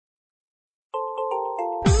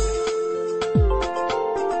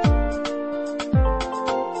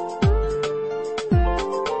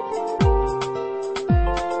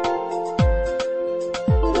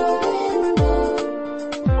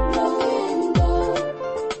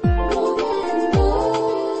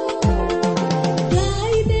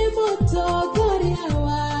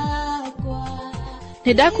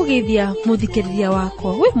Nindakugithia muthikiriria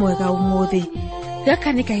wakwa wi mwega umuthi.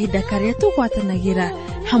 Gaka ni kahinda karia tugwatanagira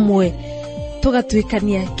hamwe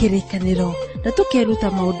tugatuikania kirikaniro na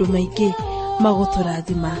tukeruta maundu maingi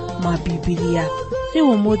maguturathima ma Biblia.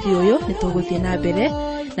 Riu umuthi uyu nituguthie na mbere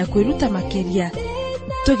na kwiruta makiria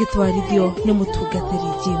tugitwarithio ni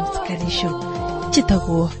mutungatiri James Karisho.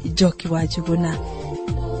 Chitagwo Njoki wa Njuguna.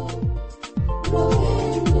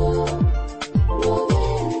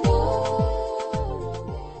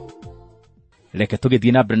 Reke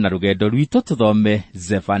tugithie na mbere na rugendo rwitũ tuthome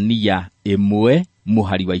Zefania 1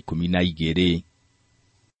 muhari wa 12.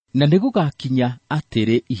 Na nigugakinya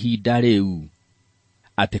atiri ihinda riu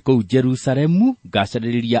ati kuu Jerusalemu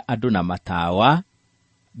ngacarĩrĩria andu na matawa,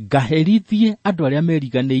 ngaherithie andu aria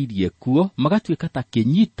meriganĩirie kuo magatuĩka ta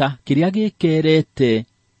kĩnyita kĩrĩa gĩkerete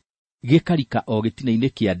gĩkarika o gĩtina-inĩ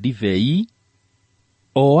kĩa ndibei,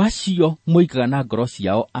 o acio moigaga na ngoro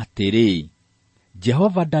ciao atĩrĩ,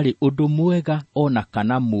 Jehova ndarĩ ũndũ mwega ona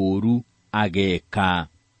kana mũũru ageka.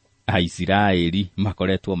 Aisiraeli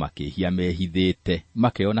makoretwo makĩhia mehithĩte,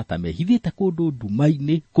 makeona ta mehithĩte kũndũ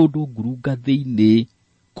nduma-inĩ, kũndũ ngurungathĩ-inĩ,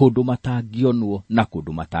 kũndũ matangĩonwo na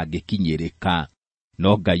kũndũ matangĩkinyĩrĩka.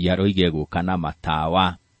 No Ngai aroige gũka na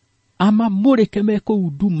matawa, amamũrĩke me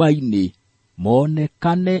kũu nduma-inĩ,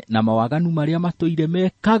 monekane na mawaganu marĩa matũire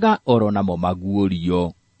mekaga oro namo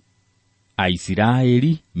maguũrio.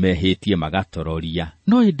 Aisiraeli mehĩtie magatororia,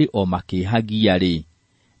 no ĩndĩ o makĩhagia-rĩ,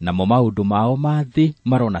 namo maũndũ mao ma thĩ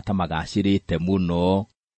marona ta magacĩrĩte mũno.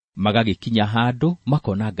 Magagĩkinya handũ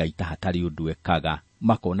makona Ngai ta hatarĩ ũndũ ekaga,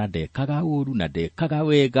 makona ndekaga ũũru na ndekaga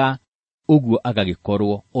wega, ũguo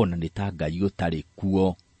agagĩkorwo ona nĩ ta Ngai ũtarĩ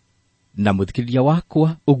kuo. Na mũthikĩrĩria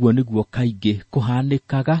wakwa, ũguo nĩguo kaingĩ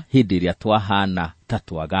kũhanĩkaga hĩndĩ ĩrĩa twahana ta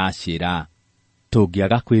twagacĩra.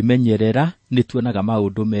 Tũngĩaga kwĩmenyerera nĩtuonaga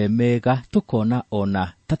maũndũ mega, tukona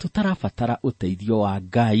ona ta tutarabatara ũteithio wa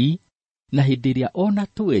Ngai, na hĩndĩ ĩrĩa ona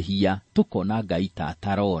twehia tukona Ngai ta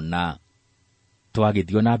atarona.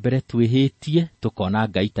 Twagĩthio na mbere twĩhĩtie tukona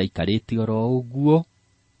Ngai ta ikarĩte oro ũguo,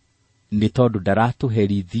 nĩ tondũ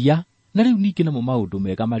ndaratũherithia. Na rĩu ningĩ namo maũndũ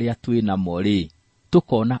mega marĩa twĩnamo-rĩ,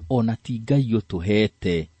 tukona ona ti Ngai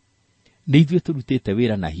ũtũhete. Nĩ ithuĩ tũrutĩte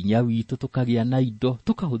wĩra na hinya witũ, tukagĩa na indo,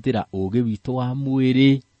 tukahũthĩra ũũgĩ witũ wa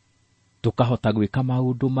mwĩrĩ, tukahota gwĩka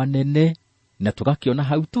maũndũ manene, na tugakĩona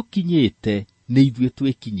hau tũkinyĩte nĩ ithuĩ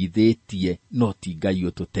twĩkinyithĩtie, no ti Ngai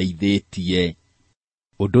ũtũteithĩtie.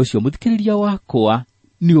 Ũndũ ũcio mũthikĩrĩria wakwa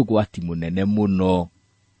nĩ ũgwati mũnene mũno.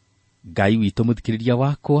 Ngai witũ mũthikĩrĩria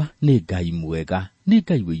wakwa nĩ Ngai mwega, nĩ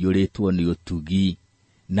Ngai wĩiyũrĩtwo nĩ ũtugi,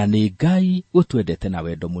 na nĩ Ngai ũtwendete na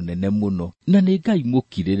wendo mũnene mũno, na nĩ Ngai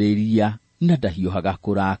mũkirĩrĩria na ndahiũhaga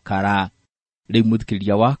kũrakara. Rĩu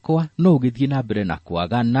mũthikĩrĩria wakwa no ũgĩthiĩ na mbere na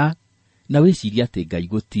kwagana na wĩciria atĩ Ngai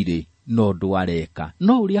gũtirĩ no ũndũ areka,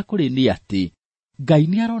 no ũrĩa kũrĩ nĩ atĩ Ngai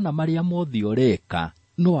nĩ arona marĩa mothe ũreka,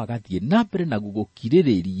 no agathiĩ na mbere na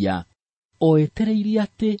gũgũkirĩrĩria o etereire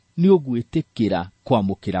atĩ nĩ ũgwĩtĩkĩra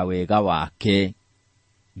kwamũkĩra wega wake.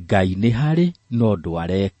 Ngai nĩ harĩ no ũndũ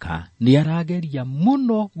areka, nĩ arageria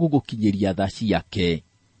mũno gũgũkinyĩria tha ciake,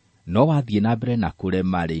 no wathiĩ na mbere na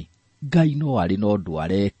kũrema-rĩ, Ngai no arĩ no ũndũ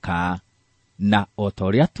areka. Na o ta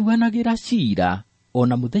ũrĩa atuanagĩra ciira,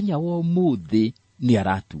 ona mũthenya wa ũmũthĩ nĩ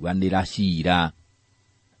aratuanĩra ciira.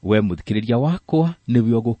 We mũthikĩrĩria wakwa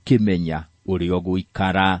nĩwe ũgũkĩmenya ũrĩa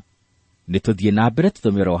ũgũikara. Nĩtũthiĩ na mbere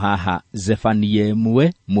tũthomero haha Zefania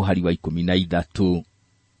 1 muhari wa 13.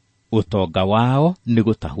 Ũtonga wao nĩ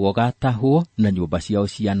gũtahwo gatahwo na nyũmba ciao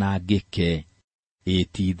cianangĩke.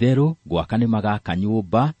 Ti-itherũ gwaka nĩ magaka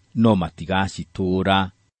nyũmba no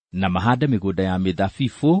matigacitũũra, na mahande mĩgũnda ya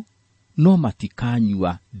mĩthabibũ no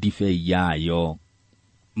matikanyua ndibei yayo.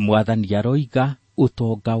 Mwathani aroiga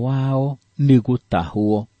ũtonga wao nĩ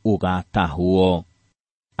gũtahwo ũgatahwo.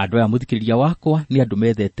 Andũ aya mũthikĩrĩria wakwa nĩ andũ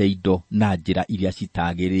methete indo na njĩra iria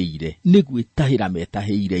citagĩrĩire, nĩ gwĩtahĩra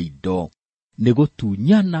metahĩire indo, nĩ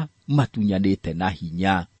gũtunyana matunyanĩte na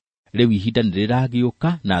hinya. Rĩu ihinda nĩ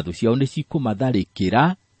rĩragĩũka na thũ ciao nĩ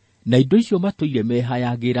cikũmatharĩkĩra, na indo icio matũire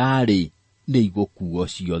mehayagĩra-rĩ nĩ igũkuo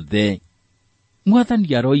ciothe.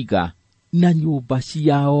 Mwathani aroiga na nyũmba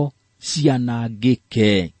ciao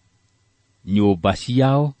cianangĩke. Nyũmba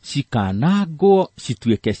ciao cikanangwo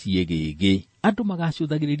cituĩke ciĩgĩgĩ. Andũ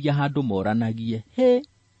magacũthagĩrĩria handũ moranagie,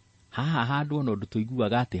 haha handũ ona ũndũ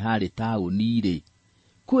tũiguaga atĩ harĩ taũni-rĩ,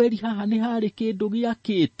 kweri haha nĩ harĩ kĩndũ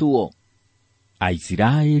gĩakĩtwo.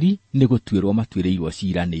 Aisiraeli nĩ gũtuĩrwo matuĩrĩirwo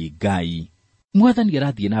ciira nĩ Ngai. Mwathani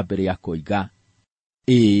arathiĩ na mbere ya koiga,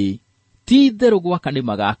 ti-itherũ gwaka nĩ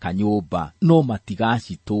magaka nyũmba no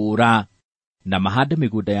matigacitũũra, na mahande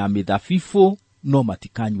mĩgũnda ya mĩthabibũ no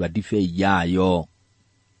matikanyua ndibei yayo.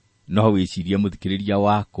 No wĩcirie mũthikĩrĩria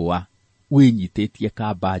wakwa, wĩnyitĩtie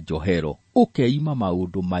kamba njohero, ũkeima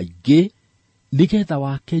maũndũ maingĩ, nĩgetha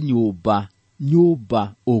wake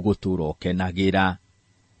nyũmba ũgũtũũra ũkenagĩra.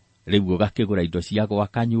 Rĩu ũgakĩgũra indo cia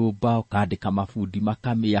gwaka nyũmba, ũkandĩka mabundi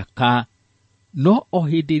makamĩaka, no o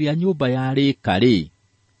hĩndĩ ĩrĩa nyũmba yarĩka-rĩ,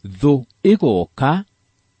 thũ ĩgoka,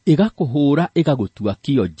 ĩgakũhũra ĩgagũtua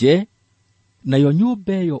kĩonje, nayo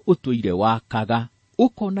nyũmba ĩyo ũtũire wakaga,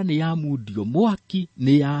 ũkona nĩ yamundio mwaki,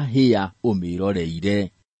 nĩ yahĩa ũmĩroreire.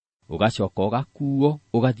 Ũgacoka ũgakuo,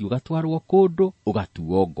 ũgathiĩ ũgatwarwo kũndũ,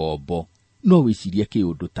 ũgatuo ngombo. No wĩcirie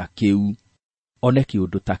kĩũndũ ta kĩu. One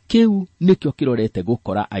kĩũndũ ta kĩu nĩkĩo kĩrorete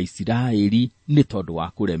gũkora Aisiraeli nĩ tondũ wa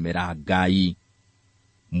kũremera Ngai.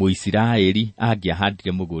 Mũisiraeli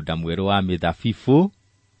angĩahandire mũgũnda mwerũ wa mĩthabibũ,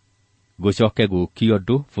 gũcoke gũkio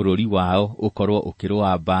ũndũ bũrũri wao ũkorwo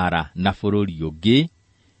ũkĩrũa mbara na bũrũri ũngĩ,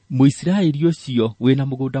 Mũisiraeli ũcio wĩna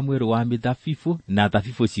mũgũnda mwerũ wa mĩthabibũ na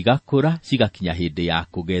thabibũ cigakũra cigakinya hĩndĩ ya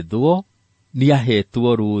kũgethwo,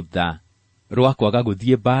 nĩahetwo rũtha rwa kwaga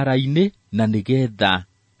gũthiĩ mbara-inĩ, na nĩgetha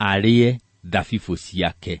arĩe thabibũ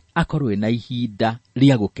ciake, akorwo ena ihinda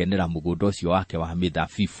rĩa gũkenera mũgũnda ũcio wake wa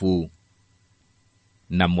mĩthabibũ.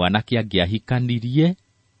 Na mwanake angĩahikanirie,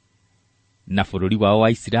 na bũrũri wao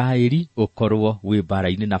wa Isiraeli ũkorwo wĩ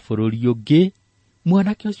mbara-inĩ na bũrũri ũngĩ,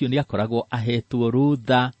 mwanake ũcio nĩakoragwo ahetwo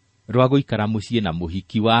rũtha rwa gũikara mũciĩ na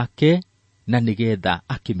mũhiki wake, na nĩgetha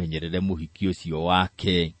akĩmenyerere mũhiki ũcio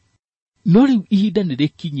wake. No rĩu ihinda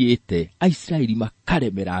nĩrĩkinyĩte, Aisiraeli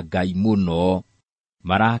makaremera Ngai mũno.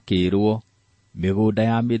 Marakĩrwo mĩgũnda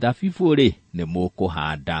ya mĩthabibũ-rĩ nĩ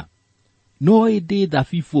mũkũhanda, no ĩndĩ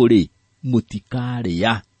thabibũ-rĩ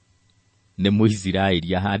mũtikarĩa. Nĩ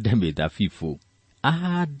Mũisiraeli ahande mĩthabibũ,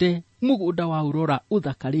 ahande mũgũnda wa Aurora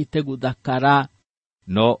ũthakarĩte gũthakara,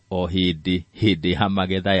 no o hĩndĩ ya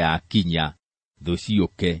magetha yakinya, thũ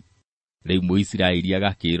ciũke. Rĩu Mũisiraeli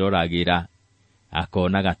agakĩroragĩra,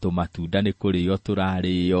 akonaga tũmatunda nĩ kũrĩo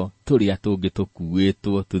tũrarĩo, tũrĩa tũngĩ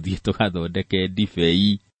tũkuĩtwo tũthiĩ tũgathondeke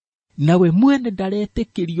ndibei. Nawe mwene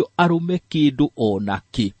ndaretĩkĩrio arũme kĩndũ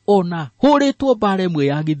onakĩ, ona hũrĩtwo mbara ĩmwe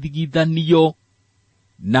ya gĩthigithanio,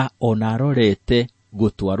 na ona arorete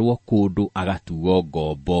gũtwarwo kũndũ agatuo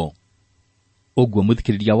ngombo. Ũguo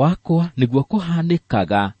mũthikĩrĩria wakwa nĩguo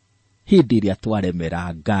kũhanĩkaga hĩndĩ ĩrĩa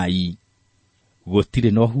twaremera Ngai.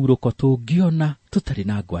 Gũtirĩ na ũhurũko tũngĩona tũtarĩ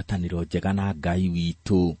na ngwatanĩro njega na Ngai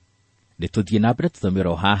witũ. Nĩtũthiĩ na mbere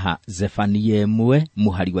tũthomero haha Zefania 1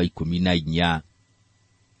 mũhari wa 14.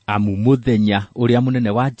 Amu mũthenya ũrĩa mũnene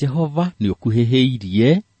wa Jehova nĩ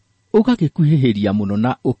ũkuhĩhĩirie, ũgagĩkuhĩhĩria mũno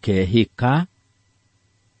na ũkehĩka,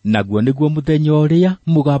 naguo nĩguo mũthenya ũrĩa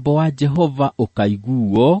mũgambo wa Jehova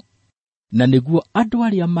ũkaiguo, na nĩguo andũ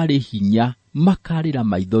arĩa marĩ hinya makarĩra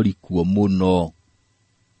maithori kuo mũno.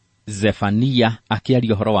 Zefania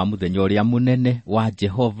akĩaria ũhoro wa mũthenya ũrĩa mũnene wa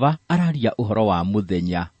Jehova, araria ũhoro wa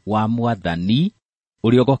mũthenya wa Mwathani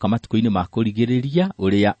ũrĩa ũgoka matukũ-inĩ ma kũrigĩrĩria,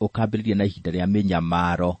 ũrĩa ũkambĩrĩria na ihinda rĩa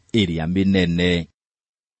mĩnyamaro ĩrĩa mĩnene.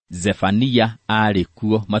 Zefania arĩ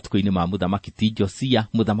kuo matukũ-inĩ ma mũthamaki ti Josia,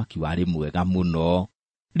 mũthamaki warĩ mwega mũno.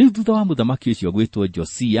 Rĩu thutha wa mũthamaki ũcio gwĩtwo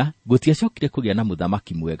Josia, gũtiacokire kũgĩa na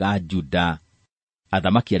mũthamaki mwega Juda.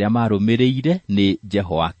 Athamaki arĩa marũmĩrĩire nĩ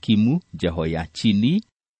Jehoakimu, Jehoiachini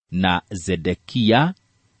na Zedekia,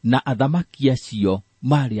 na athamaki acio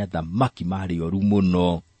marĩ athamaki marĩoru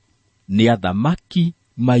mũno. Nĩ athamaki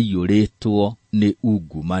maiyũrĩtwo nĩ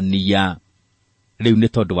ungumania. Rĩu nĩ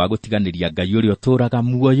tondũ wa gũtiganĩria Ngai ũrĩa ũtũũraga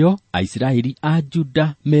muoyo, Aisiraeli a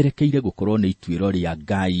Juda merekeire gũkorwo nĩ ituĩro rĩa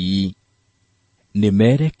Ngai. Nĩ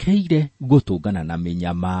merekeire gũtũngana na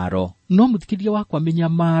mĩnyamaro. No mũthikĩrĩria wakwa,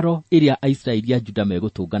 mĩnyamaro ĩrĩa Aisiraeli a Juda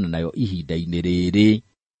megũtũngana nayo ihinda-inĩ rĩrĩ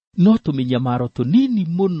no tũmĩnyamaro tũnini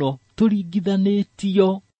mũno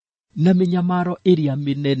tũringithanĩtio na mĩnyamaro ĩrĩa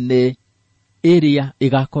mĩnene ĩrĩa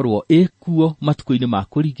ĩgakorwo ĩkuo matukũ-inĩ ma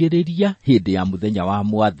kũrigĩrĩria hĩndĩ ya mũthenya wa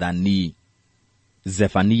Mwathani.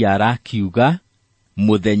 Zefania arakiuga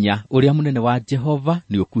mũthenya ũrĩa mũnene wa Jehova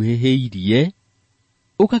nĩ ũkuhĩhĩirie,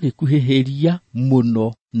 ũgagĩkuhĩhĩria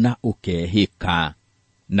mũno na ũkehĩka.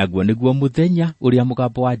 Naguo nĩguo mũthenya ũrĩa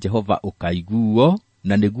mũgambo wa Jehova ũkaiguo,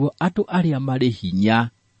 na nĩguo andũ arĩa marĩ hinya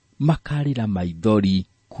makarĩra maithori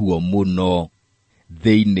kuo mũno.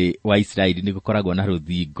 Thĩinĩ wa Isiraeli nĩ gũkoragwo na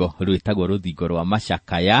rũthingo rwĩtagwo rũthingo rwa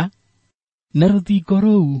macakaya, na rũthingo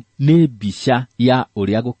rũu nĩ mbica ya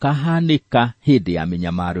ũrĩa gũkahanĩka hĩndĩ ya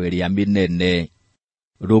mĩnyamaro ĩrĩa mĩnene.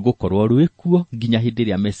 Rũgũkorwo rwĩkuo nginya hĩndĩ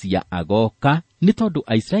ĩrĩa Mesia agoka, nĩ tondũ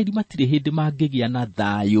Aisiraeli matirĩ hĩndĩ mangĩgĩa na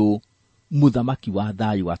thayũ mũthamaki wa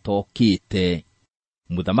thayũ atokĩte.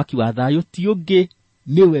 Mũthamaki wa thayũ ti ũngĩ,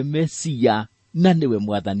 nĩwe Mesia na nĩwe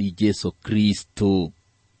Mwathani Jesu Kristo.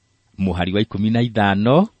 Mũhari wa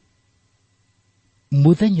 15.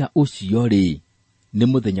 Mũthenya ũcio-rĩ, nĩ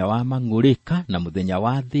mũthenya wa mang'ũrĩka na mũthenya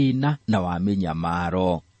wa thĩna na wa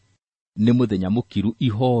mĩnyamaro. Nĩ mũthenya mũkiru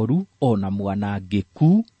ihoru ona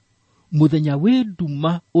mwanangĩku, mũthenya wĩ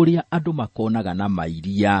nduma ũrĩa andũ makonaga na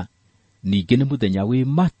mairia. Ningĩ nĩ mũthenya wĩ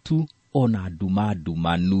matu ona nduma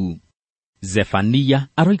ndumanu. Zefania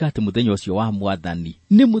aroiga atĩ mũthenya ũcio wa Mwathani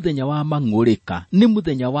nĩ mũthenya wa mang'ũrĩka, nĩ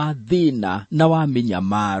mũthenya wa thĩna na wa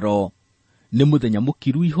mĩnyamaro. Nĩ mũthenya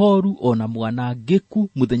mũkiru ihoru ona mwanangĩku,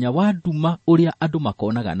 mũthenya wa nduma ũrĩa andũ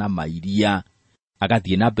makonaga na mairia.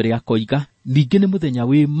 Agathiĩ na mbere akoiga, ningĩ nĩ mũthenya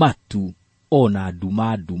wĩ matu ona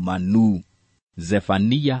nduma ndumanu.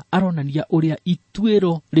 Zefania aronania ũrĩa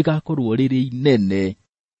ituĩro rĩgakorwo rĩrĩ inene,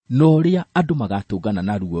 na ũrĩa andũ magatũngana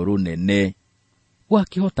na ruo rũnene.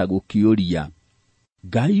 Wakĩhota gũkĩũria,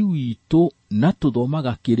 Ngai witũ na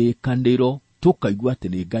tũthomaga kĩrĩkanĩro tũkaigua atĩ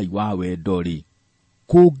nĩ Ngai wa wendo-rĩ,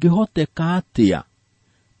 kũngĩhoteka atĩa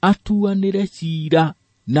atuanĩre ciira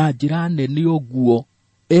na njĩra nene ũguo,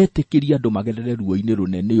 etĩkĩria andũ magerere ruo-inĩ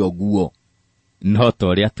rũnene ũguo? No ta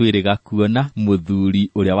ũrĩa twĩrĩga kuona mũthuri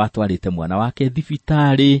ũrĩa watwarĩte mwana wake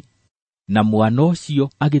thibitarĩ, na mwana ũcio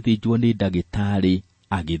agĩthĩnjwo nĩ ndagĩtarĩ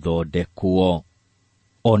agĩthondekwo.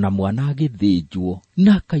 Ona mwana agĩthĩnjwo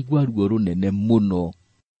na akaigua ruo rũnene mũno.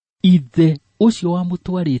 Ithe ũcio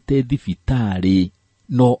wamũtwarĩte thibitarĩ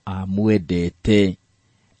no amwendete.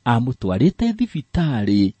 Amũtwarĩte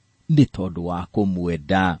thibitarĩ nĩ tondũ wa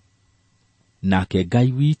kũmwenda. Nake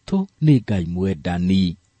Ngai witũ nĩ Ngai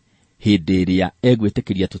mwendani. Hĩndĩ ĩrĩa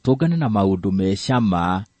egwĩtĩkĩria tũtũngane na maũndũ me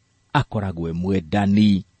cama, akoragwo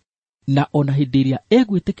mwendani. Na ona hĩndĩ ĩrĩa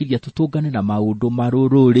egwĩtĩkĩria tũtũngane na maũndũ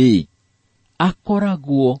marũrũ-rĩ,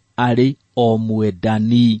 akoragwo arĩ o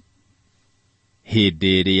mwendani.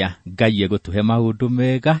 Hĩndĩ ĩrĩa Ngai egũtũhe maũndũ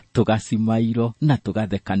mega, tũgacimairwo na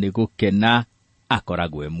tũgatheka nĩ gũkena,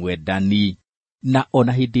 akoragwo mwendani. Na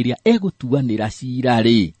ona hĩndĩ ĩrĩa egũtuanĩra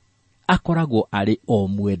ciira-rĩ, akoragwo arĩ o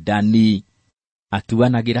mwendani.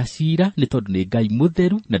 Atuanagĩra ciira nĩ tondũ nĩ Ngai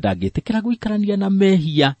mũtheru na ndangĩtĩkĩra gũikarania na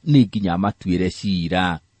mehia, nĩ nginya matuĩre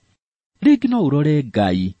ciira. Rĩngĩ no ũrore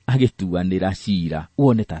Ngai agĩtuanĩra ciira,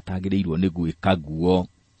 wone ta atagĩrĩirwo nĩ gwĩka guo.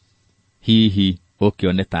 Hihi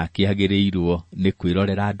ũkĩone ta akĩagĩrĩirwo nĩ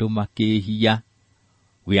kwĩrorera andũ makĩhia,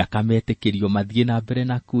 gwĩaka metĩkĩrio mathiĩ na mbere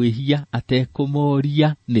na kwĩhia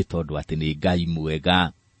atekũmoria, nĩ tondũ atĩ nĩ Ngai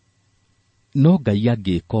mwega. No Ngai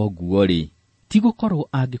angĩka ũguo-rĩ, ti gũkorwo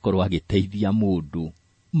angĩkorwo agĩteithia mũndũ,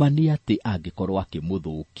 ma nĩ atĩ angĩkorwo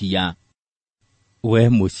akĩmũthũkia. We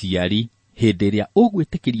mũciari, hĩndĩ ĩrĩa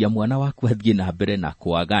ũgwĩtĩkĩria mwana waku athiĩ na mbere na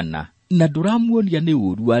kwagana, na ndũramuonia nĩ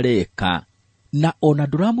ũru areka, na ona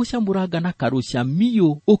ndũramũcamũranga na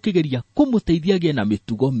karũcamio ũkĩgeria kũmũteithia agĩe na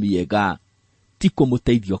mĩtugo mĩega, ti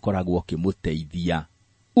kũmũteithia ũkoragwo ũkĩmũteithia,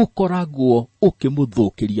 ũkoragwo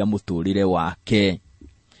ũkĩmũthũkĩria mũtũrĩre wake.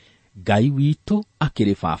 Ngai witũ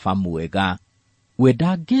akĩrĩ baba mwega. We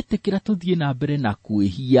ndangĩtĩkĩra tũthiĩ na mbere na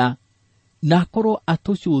kwĩhia, na akorwo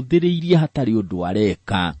atũcũthĩrĩirie hatarĩ ũndũ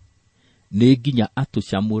areka. Nĩ nginya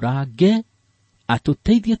atũcamũrange,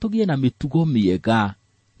 atũteithie tũgĩe na mĩtugo mĩega,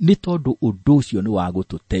 nĩ tondũ ũndũ ũcio nĩ wa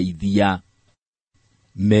gũtũteithia.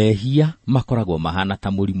 Mehia makoragwo mahana ta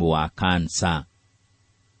mũrimũ wa kansa.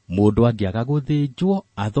 Mũndũ angĩaga gũthĩnjwo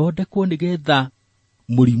athondekwo nĩgetha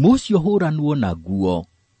mũrimũ ũcio hũranwo naguo,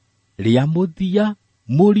 rĩa mũthia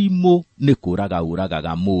mũrimũ nĩ kũraga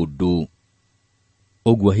ũragaga mũndũ.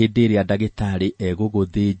 Ũguo hĩndĩ ĩrĩa ndagĩtarĩ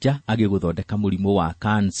egũgũthĩnja agĩgũthondeka mũrimũ wa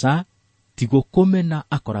kansa, ti gũkũmena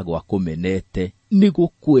akoragwo akũmenete, nĩ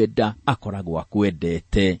gũkwenda akoragwo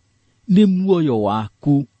akwendete, nĩ muoyo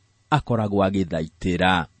waku akoragwo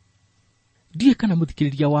agĩthaitĩra. Ndiĩ kana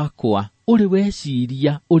mũthikĩrĩria wakwa ũrĩ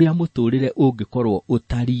weciria ũrĩa mũtũrĩre ũngĩkorwo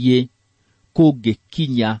ũtariĩ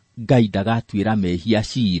kũngĩkinya Ngai ndagatuĩra mehia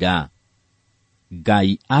ciira.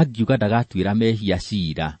 Ngai angiuga ndagatuĩra mehia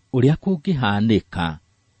ciira, ũrĩa kũngĩhanĩka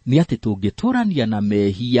nĩ atĩ tũngĩtũrania na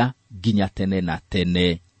mehia nginya tene na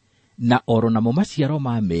tene, na oro namo maciaro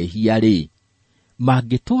ma mehia-rĩ,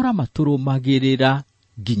 mangĩtũra matũrũmagĩrĩra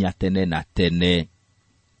nginya tene na tene.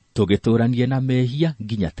 Tũgĩtũranie na mehia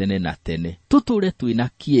nginya tene na tene, tũtũre twĩna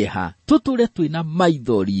kĩeha, tũtũre twĩna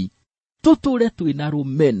maithori, tũtũre twĩna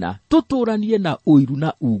rũmena, tũtũranie na ũiru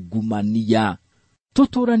na ungumania,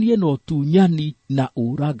 tũtũranie na ũtunyani na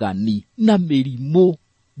ũragani na mĩrimũ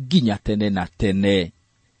nginya tene na tene.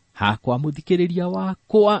 Hakwa mũthikĩrĩria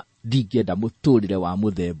wakwa, ndingĩenda mũtũrĩre wa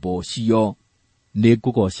mũthemba ũcio. Nĩ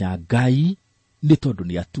ngũgoca Ngai nĩ tondũ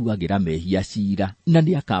nĩ atuagĩra mehia ciira na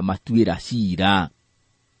nĩ akamatuĩra ciira.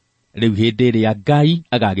 Rĩu hĩndĩ ĩrĩa Ngai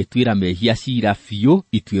agagĩtuĩra mehia ciira biũ,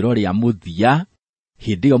 ituĩro rĩa mũthia,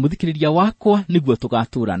 hĩndĩ ĩyo mũthikĩrĩria wakwa nĩguo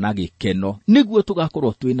tũgatũra na gĩkeno, nĩguo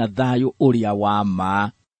tũgakorwo twĩna thayũ ũrĩa wa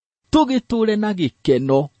ma. tũgĩtũũre na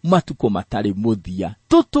gĩkeno matukũ matarĩ mũthia,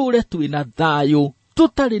 tũtũũre twĩna thayũ,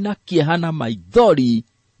 tũtarĩ na kĩeha na maithori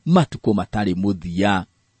matukũ matarĩ mũthia.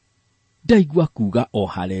 Ndaigua kuuga o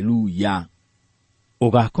haleluya.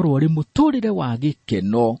 Ũgakorwo ũrĩ mũtũũrĩre wa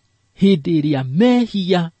gĩkeno hĩndĩ ĩrĩa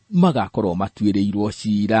mehia magakorwo matuĩrĩirwo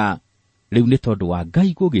ciira. Rĩu nĩ tondũ wa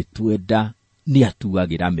Ngai gũgĩtwenda nĩ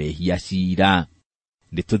atuagĩra mehia ciira.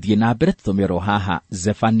 Nĩtũthiĩ na mbere tũthome haha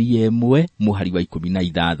Zefania 1 mũhari wa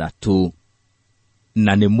 16.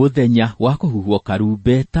 Na nĩ mũthenya wa kũhuhwo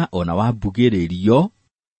karumbeta ona wa mbugĩrĩrio,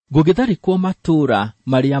 gũgĩtharĩkwo matũũra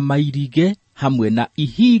marĩa mairige hamwe na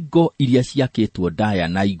ihingo iria ciakĩtwo ndaya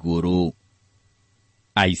na igũrũ.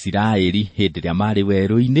 Aisiraeli hĩndĩ ĩrĩa marĩ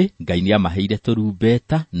werũ-inĩ, Ngai nĩamaheire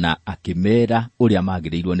tũrumbeta na akĩmera ũrĩa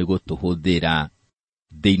magĩrĩirwo nĩ gũtũhũthĩra.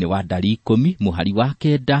 Thĩinĩ wa Ndari 10 mũhari wa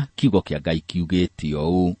 9 kiugo kĩa Ngai kiugĩte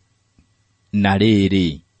ũũ: na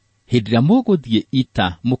rĩrĩ, hĩndĩ ĩrĩa mũgũthiĩ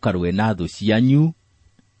ita mũkarũe na thũ cianyu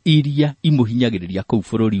iria imũhinyagĩrĩria kũu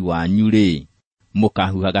bũrũri wanyu-rĩ,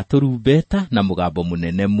 mũkahuhaga tũrumbeta na mũgambo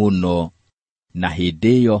mũnene mũno. Na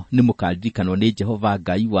hĩndĩ ĩyo nĩ mũkaririkanwo nĩ Jehova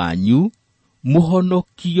Ngai wanyu,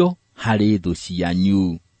 mũhonokio harĩ thũ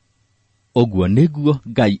cianyu. Ũguo nĩguo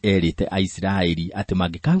Ngai erĩte Aisiraeli atĩ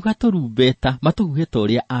mangĩkahuha tũrumbeta matũhuhe ta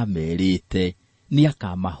ũrĩa amerĩte,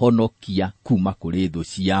 nĩakamahonokia kuma kũrĩ thũ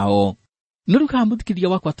ciao. No rĩu haha mũthikĩrĩria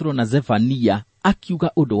wakwa tũrona Zefania akiuga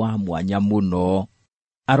ũndũ wa mwanya mũno.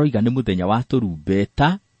 Aroiga nĩ mũthenya wa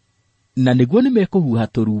tũrumbeta, na nĩguo nĩmekũhuha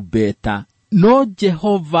tũrumbeta, no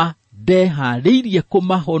Jehova ndeharĩirie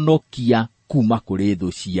kũmahonokia kuma kũrĩ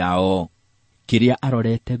thũ ciao. Kĩrĩa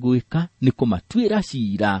arorete gwĩka nĩ kũmatuĩra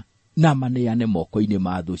ciira na maneane moko-inĩ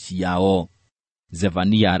ma thũ ciao.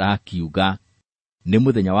 Zefania arakiuga nĩ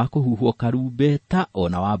mũthenya wa kũhuhwo karumbeta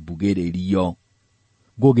ona wa mbugĩrĩrio,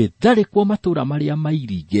 gũgĩtharĩkwo matũũra marĩa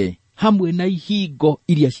mairige hamwe na ihingo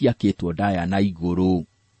iria ciakĩtwo ndaya na igũrũ.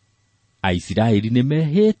 Aisiraeli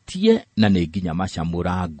nĩmehĩtie na nĩ nginya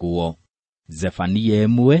macamũrangwo. Zefania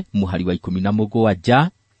 1 mũhari wa 17,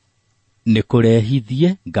 nĩ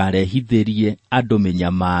kũrehithie ngarehithĩrie andũ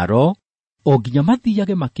mĩnyamaro, o nginya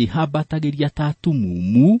mathiage makĩhambatagĩria ta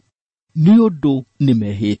tumumu, nĩ ũndũ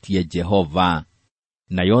nĩmehĩtie Jehova.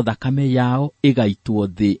 Nayo thakame yao ĩgaitwo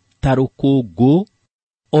thĩ ta rũkũngũ,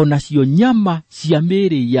 o nacio nyama cia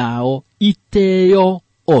mĩĩrĩ yao iteo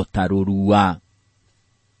o ta rũrua.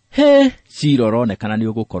 Ciira ũronekana nĩ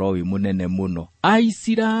ũgũkorwo wĩ mũnene mũno.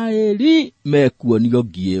 Aisiraeli mekuonio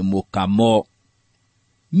ngiĩ mũkamo,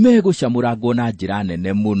 megũcamũrangwo na njĩra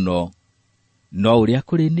nene mũno. No ũrĩa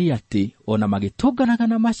kũrĩ nĩ atĩ ona magĩtũnganaga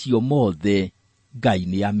na macio mothe, Ngai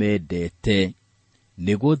nĩamendete.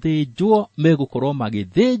 Nĩ gũthĩnjwo megũkorwo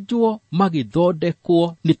magĩthĩnjwo,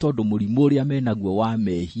 magĩthondekwo, nĩ tondũ mũrimũ ũrĩa menaguo wa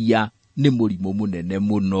mehia nĩ mũrimũ mũnene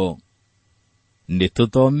mũno. Nĩ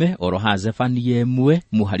tũthome oroha Zefania 1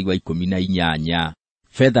 mũhari wa 18.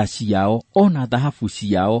 Fedha ciao ona thahabu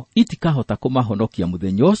ciao itikahota kũmahonokia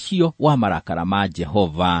mũthenya ũcio wa marakara ma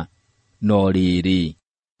Jehova. No rĩrĩ,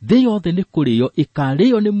 thĩ yothe nĩ kũrĩo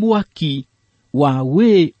ĩkarĩo nĩ mwaki wa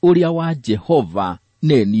wĩ ũrĩa wa Jehova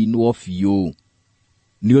neninwo biũ.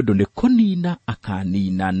 Nĩ ũndũ nĩ kũnina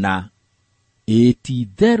akaninana,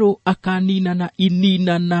 ti-itherũ akaninana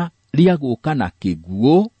ininana rĩa gũka na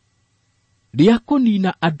kĩguũ, rĩa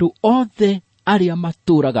kũnina andũ othe arĩa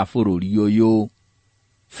matũũraga bũrũri ũyũ.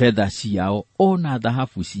 Fedha ciao ona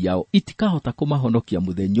thahabu ciao itikahota kũmahonokia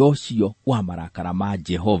mũthenya ũcio wa marakara ma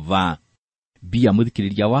Jehova. Mbia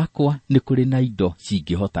mũthikĩrĩria wakwa, nĩ kũrĩ na indo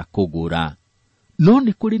cingĩhota kũgũra, no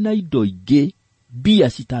nĩ kũrĩ na indo ingĩ mbia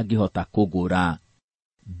citangĩhota kũgũra.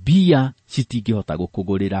 Mbia citingĩhota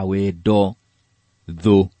gũkũgũrĩra wendo.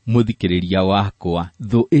 Thũ mũthikĩrĩria wakwa,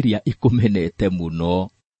 thũ ĩrĩa ĩkũmenete mũno,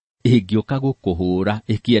 ĩngĩũka gũkũhũra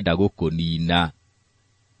ĩkĩenda gũkũnina,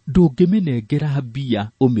 ndũngĩmĩnengera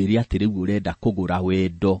mbia ũmĩre atĩ rĩu ũrenda kũgũra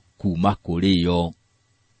wendo kuma kũrĩ yo.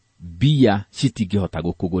 Mbia citingĩhota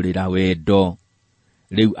gũkũgũrĩra wendo.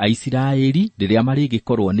 Rĩu Aisiraeli rĩrĩa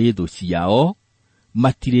marĩgĩkorwo nĩ thũ ciao,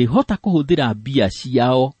 matirĩhota kũhũthĩra mbia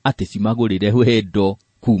ciao atĩ cimagũrĩre wendo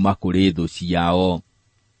kuma kũrĩ thũ ciao.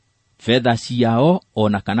 Fedha ciao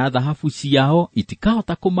ona kana thahabu ciao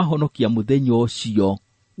itikahota kũmahonokia mũthenya ũcio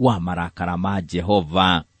wa marakara ma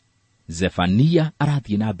Jehova. Zefania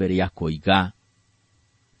arathiĩ na mbere ya koiga,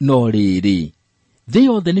 no rĩrĩ, thĩ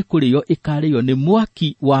yothe nĩ kũrĩo ĩkarĩo nĩ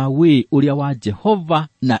mwaki wa wĩ ũrĩa wa Jehova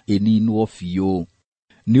na ĩninwo biũ.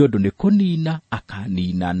 Nĩ ũndũ nĩ kũnina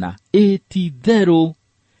akaninana, ti-itherũ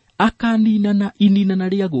akaninana ininana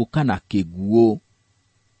rĩa gũka na kĩguũ,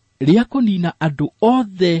 rĩa kũnina andũ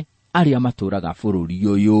othe arĩa matũũraga bũrũri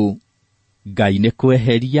ũyũ. Ngai nĩ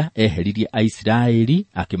kweheria eheririe Aisiraeli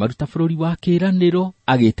akĩmaruta bũrũri wa kĩĩranĩro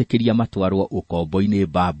agĩtĩkĩria matwarwo ũkombo-inĩ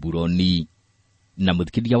Babuloni. Na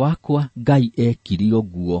mũthikĩrĩria wakwa, Ngai ekire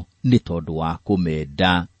ũguo nĩ tondũ wa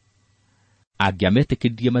kũmenda.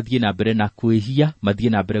 Angĩametĩkĩririe mathiĩ na mbere na kwĩhia, mathiĩ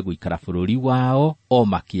na mbere gũikara bũrũri wao o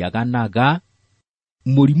makĩaganaga,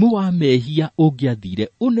 mũrimũ wa mehia ũngĩathire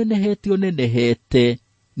ũnenehete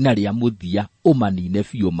na rĩa mũthia ũmanine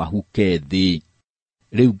biũ mahuke thĩ.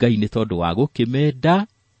 Rĩu Ngai nĩ tondũ wa gũkĩmenda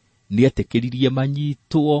nĩetĩkĩririe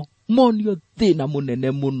manyitwo, monio thĩna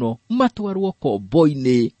mũnene mũno, matwarwo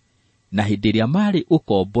ũkombo-inĩ. Na hĩndĩ ĩrĩa marĩ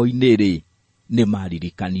ũkombo-inĩ-rĩ, nĩ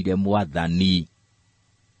maririkanire Mwathani.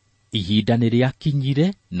 Ihinda nĩ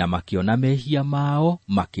rĩakinyire na makĩona mehia mao,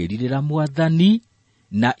 makĩrirĩra Mwathani,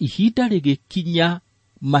 na ihinda rĩgĩkinya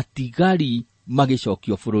matigari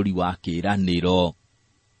magĩcokio bũrũri wa kĩĩranĩro.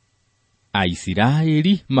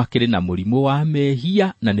 Aisiraeli makĩrĩ na mũrimũ wa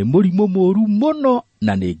mehia, na nĩ mũrimũ mũũru mũno,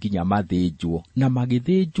 na nĩ nginya mathĩnjwo, na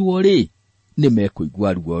magĩthĩnjwo-rĩ, nĩ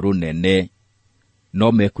mekũigua ruo rũnene.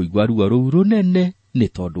 No mekũigua ruo rũu rũnene nĩ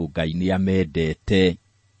tondũ Ngai nĩ amendete.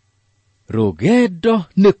 Rũgendo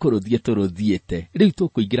nĩ kũrũthiĩ tũrũthiĩte. Rĩu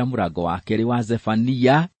tũkũingĩra mũrango wa kerĩ wa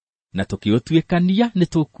Zefania, na tũkĩũtuĩkania nĩ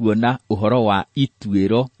tũkuona ũhoro wa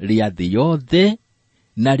ituĩro rĩa thĩ yothe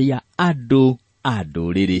na rĩa andũ a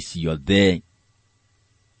ndũrĩrĩ ciothe.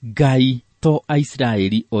 Ngai to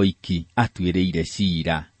Aisiraeli oiki atuĩrĩire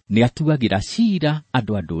ciira, nĩ atuagĩra ciira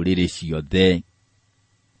andũ a ndũrĩrĩ ciothe.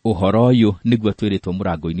 Ũhoro ũyũ nĩguo twĩrĩtwo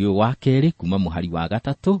mũrango-inĩ ũyũ wa kerĩ kuma mũhari wa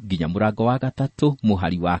 3 nginya mũrango wa 3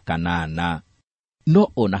 mũhari wa 8. No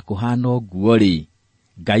ona kũhana ũguo-rĩ,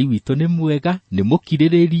 Ngai witũ nĩ mwega, nĩ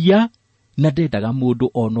mũkirĩrĩria, na ndendaga mũndũ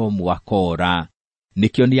ona ũmwe akora.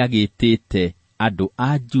 Nĩkĩo nĩagĩtĩte andũ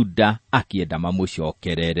a Juda akĩenda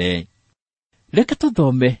mamũcokerere. Reka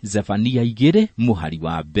tũthome Zefania 2 mũhari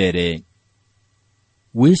wa mbere.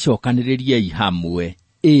 Wĩcokanĩrĩriei hamwe,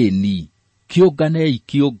 ĩni, kĩũnganei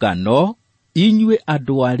kĩũngano, inyuĩ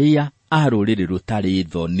andũ arĩa a rũrĩrĩ rũtarĩ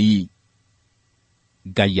thoni.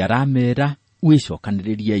 Ngai aramera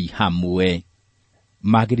wĩcokanĩrĩriei hamwe.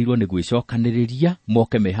 Magĩrĩirwo nĩ gwĩcokanĩrĩria,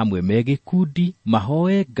 moke me hamwe me gĩkundi,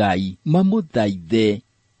 mahoe Ngai, mamũthaithe,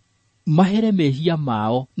 mahere mehia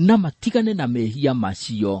mao na matigane na mehia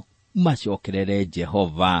macio, macokerere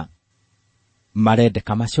Jehova.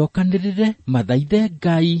 Marendeka macokanĩrĩre, mathaithe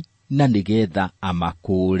Ngai, na nĩgetha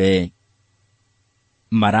amakũũre.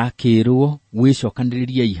 Marakĩrwo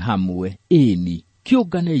wĩcokanĩrĩriei hamwe, ĩni,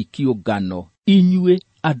 kĩũnganei kĩũngano, inyuĩ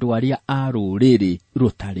andũ arĩa a rũrĩrĩ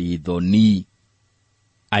rũtarĩ thoni.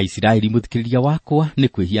 Aisiraeli mũthikĩrĩria wakwa nĩ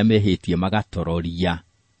kwĩhia mehĩtie magatororia.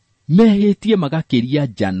 Mehĩtie magakĩria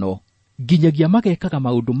njano, nginyagia magekaga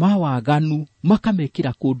maũndũ ma waganu,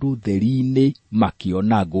 makamekĩra kũndũ theri-inĩ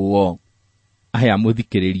makĩonagwo. Aya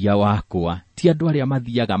mũthikĩrĩria wakwa, ti andũ arĩa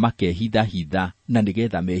mathiaga makehitha-hitha na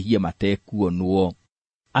nĩgetha mehie matekuonwo.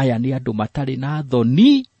 Aya nĩ andũ matarĩ na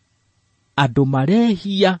thoni, andũ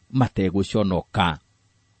marehia mategũconoka.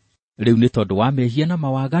 Rĩu nĩ tondũ wa mehia na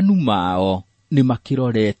mawaganu mao, nĩ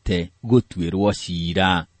makĩrorete gũtuĩrwo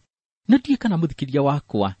ciira. Na ndiũĩ kana mũthikĩrĩria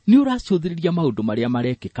wakwa nĩ ũracũthĩrĩria maũndũ marĩa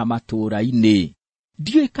marekĩka matũũra-inĩ.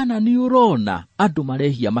 Ndiũĩ kana nĩ ũrona andũ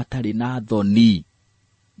marehia matarĩ na thoni.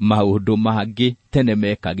 Maũndũ mangĩ tene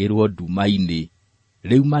mekagĩrwo nduma-inĩ,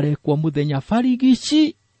 rĩu marekwo mũthenya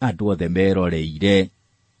barigici, andũ othe meroreire.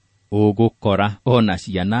 Ũgũkora ona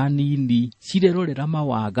ciana nini cirerorera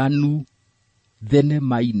mawaganu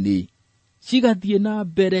thenema-inĩ, cigathiĩ na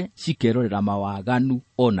mbere cikerorera mawaganu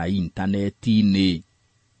ona intaneti-inĩ.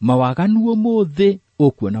 Mawaganu ũmũthĩ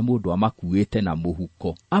ũkuona mũndũ amakuĩte na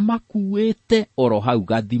mũhuko, amakuĩte oro hau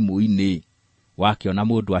gathimũ-inĩ. Wakiona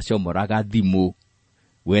mũndũ acomoraga thimũ,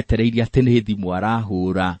 wetereirie atĩ nĩ thimũ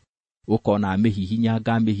arahũra, ũkona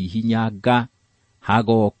mĩhihinyanga,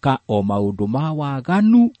 hagoka o maũndũ ma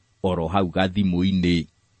waganu oro hau gathimũ-inĩ.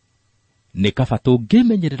 Nĩ kaba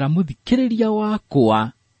tũngĩmenyerera mũthikĩrĩria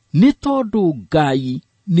wakwa, nĩ tondũ Ngai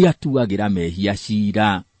nĩ atuagĩra mehia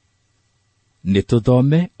ciira. Nĩ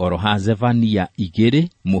tũthome oro ha Zefania 2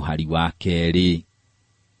 mũhari wa 2.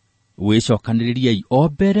 Wĩcokanĩrĩriei o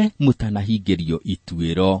mbere mũtanahingĩrio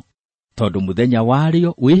ituĩro, tondũ mũthenya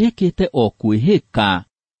warĩo wĩhĩkĩte o kwĩhĩka,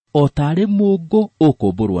 o tarĩ mũngũ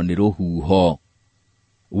ũkũmbũrwo nĩ rũhuho.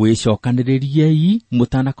 Wĩcokanĩrĩriei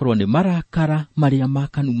mũtanakorwo nĩ marakara marĩa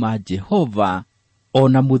makanu ma Jehova,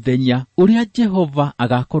 ona mũthenya ũrĩa Jehova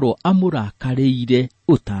agakorwo amũrakarĩire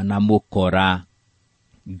ũtanamũkora.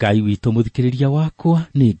 Ngai witũ mũthikĩrĩria wakwa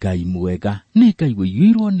nĩ Ngai mwega, nĩ Ngai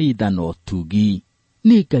wĩiyũirwo nĩ tha na ũtugi,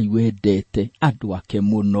 nĩ Ngai wendete andũ ake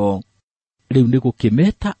mũno. Rĩu nĩ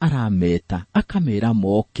gũkĩmeta arameta, akamera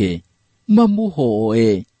moke,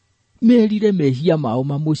 mamũhoe, merire mehia mao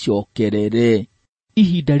mamucokerere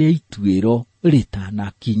ihinda rĩa ituĩro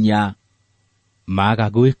rĩtanakinya. Maga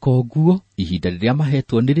gwĩka ũguo, ihinda rĩrĩa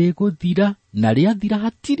mahetwo nĩrĩgũthira, na rĩathira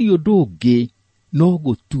hatirĩ ũndũ ũngĩ no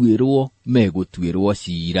gũtuĩrwo megũtuĩrwo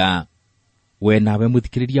ciira. We nawe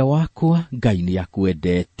mũthikĩrĩria wakwa, Ngai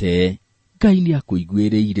nĩakwendete, Ngai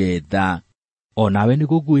nĩakũiguĩrĩire tha. O nawe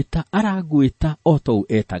nĩgũgwĩta aragwĩta o tou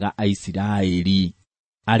etaga Aisiraeli.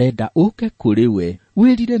 Arenda ũke kũrĩ we,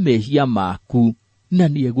 wĩrire mehia maku, na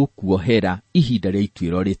nĩegũkuohera ihinda rĩa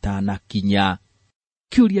ituĩro rĩtanakinya.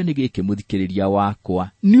 Kĩũria nĩ gĩkĩ mũthikĩrĩria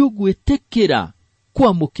wakwa, nĩũgwĩtĩkĩra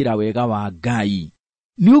kwamũkĩra wega wa Ngai?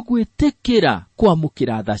 Nĩũgwĩtĩkĩra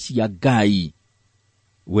kwamũkĩra tha cia Ngai?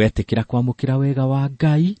 Wetĩkĩra kwamũkĩra wega wa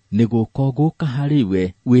Ngai, nĩgũka harĩ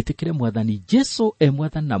we, wĩtĩkĩre Mwathani Jesũ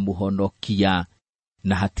Mwathani na Mũhonokia,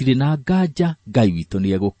 na hatirĩ na nganja, Ngai witũ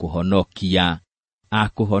nĩegũkũhonokia.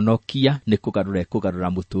 Akũhonokia nĩ kũgarũra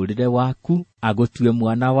mũtũrĩre waku, agũtue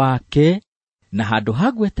mwana wake, na handũ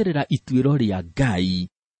ha gweterera ituĩro rĩa Ngai,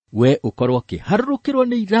 we ũkorwo ũkĩharũrũkĩrwo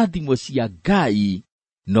nĩ irathimo cia Ngai,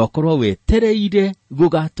 na ũkorwo wetereire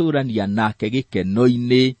gũgatũrania nake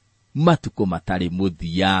gĩkeno-inĩ matukũ matarĩ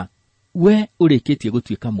mũthia. We ũrĩkĩtie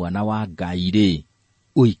gũtuĩka mwana wa Ngai-rĩ,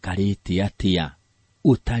 ũikarĩte atĩa?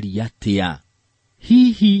 Ũtari atĩa?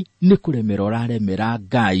 Hihi nĩ kũremera ũraremera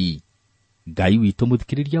Ngai? Ngai witũ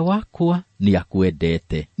mũthikĩrĩria wakwa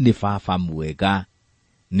nĩakwendete, nĩ baba mwega,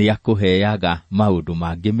 nĩakũheaga maũndũ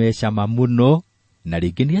mangĩ mecama mũno, na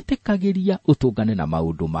rĩngĩ nĩetĩkagĩria ũtũngane na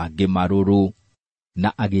maũndũ mangĩ marũrũ,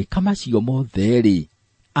 na agĩka macio mothe-rĩ,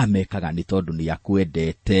 amekaga nĩ tondũ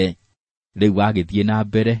nĩakwendete. Rĩu agĩthiĩ na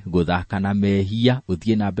mbere gũthaka na mehia,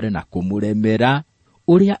 ũthiĩ na mbere na kũmũremera,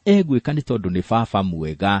 ũrĩa egwĩka nĩ tondũ nĩ baba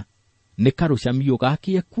mwega, nĩ karũcamio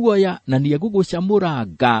gake kuoya na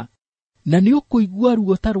nĩegũgũcamũranga, na nĩũkũigua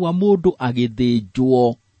ruo ta rwa mũndũ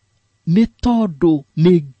agĩthĩnjwo, nĩ tondũ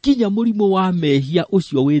nĩ nginya mũrimũ wa mehia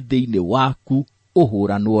ũcio wĩ thĩinĩ waku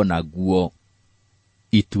ũhũranwo naguo.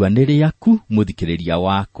 Itua nĩ rĩaku mũthikĩrĩria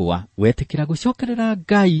wakwa, wetĩkĩra gũcokerera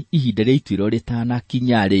Ngai ihinda rĩa ituĩro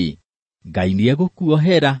rĩtanakinya-rĩ, Ngai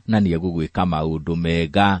nĩegũkuohera na nĩegũgwĩka maũndũ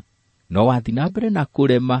mega. No wathi na mbere na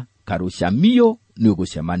kũrema, karũcamio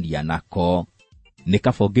nĩũgũcemania nako. Nĩ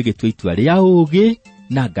kaba ũngĩgĩtua itua rĩa ũũgĩ,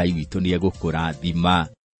 na Ngai witũ nĩegũkũrathima.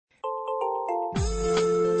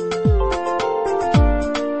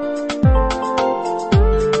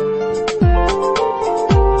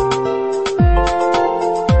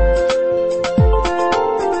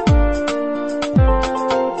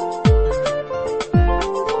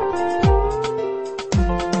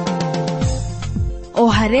 O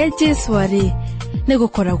harĩa Jesũ arĩ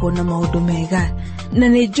nĩgũkoragwo na maũndũ mega, na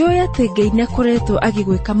nĩnjũĩ atĩ Ngai nĩakoretwo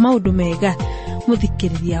agĩgwĩka maũndũ mega.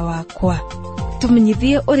 Mũthikĩrĩria wakwa,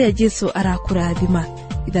 tũmenyithie ũrĩa Jesũ arakũrathima.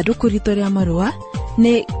 Ithandũkũ ritũ rĩa marũa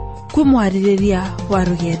nĩ kwĩmwarĩrĩria wa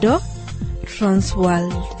rũgendo,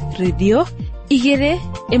 Transworld Radio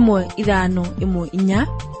 21514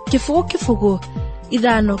 kibugu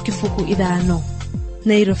 505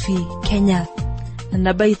 Nairobi, Kenya. Na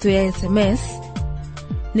namba itũ ya SMS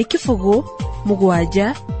nĩ kibugu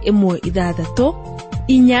 716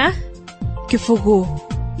 inya kibugu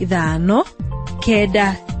 5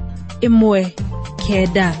 kenda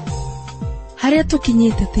 19. Harĩa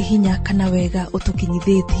tũkinyĩte ti hinya kana wega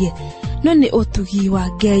ũtũkinyithĩtie, no nĩ ũtugi wa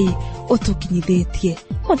Ngai ũtũkinyithĩtie.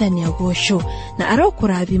 Mwathani agocwo na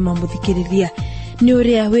arokũrathima mũthikĩrĩria, nĩ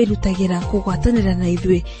ũrĩa wĩrutagĩra kũgwatanĩra na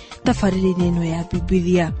ithuĩ tabarĩra-inĩ ĩno ya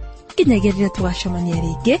Bibilia. Nginyagia rĩrĩa tũgacemania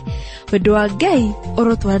rĩngĩ, wendo wa Ngai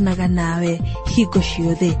ũrotwaranaga nawe hingo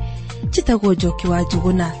ciothe. Njĩtagwo Njoki wa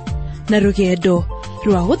Njuguna, na rũgendo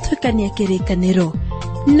rwa gũtuĩkania kĩrĩkanĩro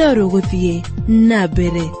no rũgũthiĩ na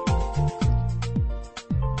mbere.